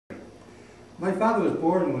My father was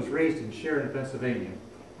born and was raised in Sheridan, Pennsylvania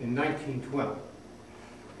in 1912.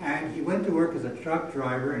 And he went to work as a truck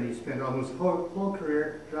driver, and he spent almost his whole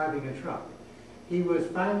career driving a truck. He was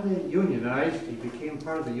finally unionized. He became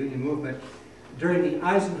part of the union movement during the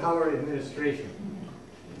Eisenhower administration.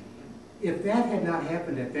 If that had not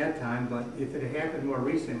happened at that time, but if it had happened more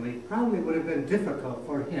recently, probably would have been difficult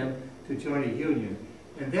for him to join a union.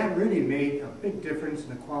 And that really made a big difference in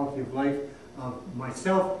the quality of life of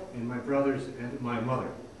myself and my brothers and my mother.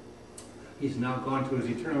 He's now gone to his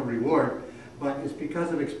eternal reward, but it's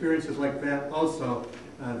because of experiences like that also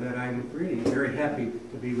that I'm really very happy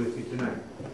to be with you tonight.